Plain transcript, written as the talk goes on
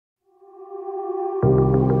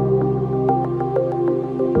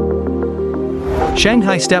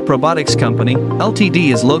Shanghai STEP Robotics Company,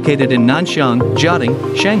 Ltd. is located in Nanxiang,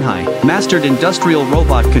 Jiading, Shanghai. Mastered industrial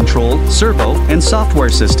robot control, servo, and software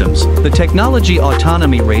systems. The technology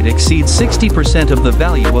autonomy rate exceeds 60% of the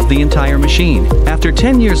value of the entire machine. After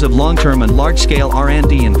 10 years of long-term and large-scale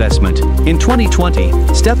R&D investment, in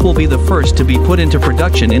 2020, STEP will be the first to be put into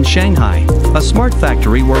production in Shanghai, a smart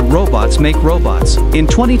factory where robots make robots. In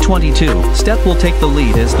 2022, STEP will take the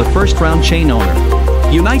lead as the first-round chain owner.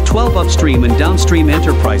 Unite 12 upstream and downstream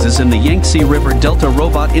enterprises in the Yangtze River Delta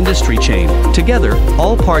robot industry chain. Together,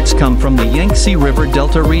 all parts come from the Yangtze River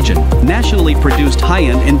Delta region. Nationally produced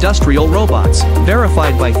high-end industrial robots,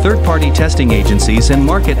 verified by third-party testing agencies and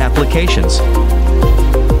market applications.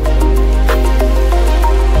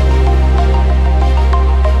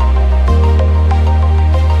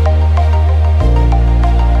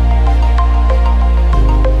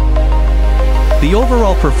 The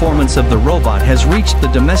overall performance of the robot has reached the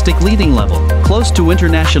domestic leading level, close to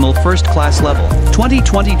international first-class level.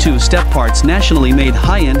 2022 STEP Parts nationally made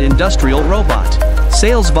high-end industrial robot.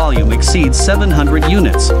 Sales volume exceeds 700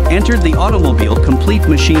 units. Entered the automobile complete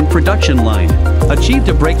machine production line. Achieved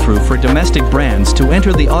a breakthrough for domestic brands to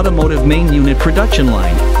enter the automotive main unit production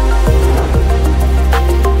line.